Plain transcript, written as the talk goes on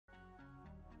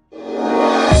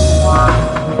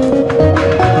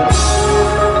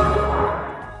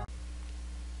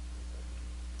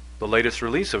latest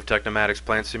release of Technomatics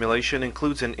Plant Simulation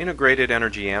includes an integrated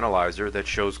energy analyzer that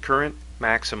shows current,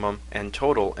 maximum, and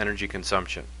total energy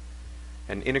consumption.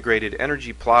 An integrated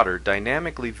energy plotter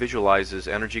dynamically visualizes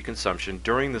energy consumption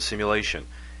during the simulation,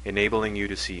 enabling you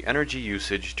to see energy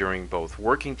usage during both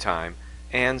working time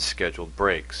and scheduled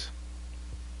breaks.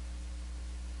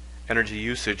 Energy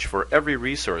usage for every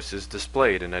resource is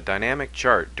displayed in a dynamic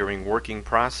chart during working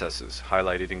processes,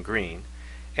 highlighted in green,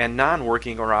 and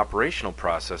non-working or operational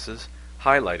processes,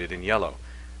 highlighted in yellow.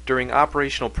 During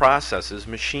operational processes,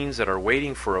 machines that are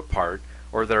waiting for a part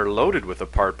or that are loaded with a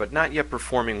part but not yet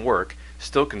performing work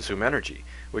still consume energy,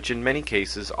 which in many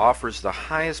cases offers the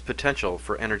highest potential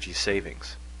for energy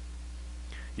savings.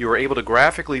 You are able to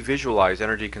graphically visualize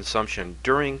energy consumption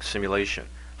during simulation,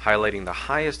 highlighting the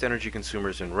highest energy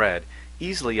consumers in red,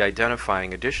 easily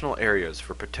identifying additional areas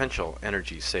for potential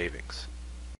energy savings.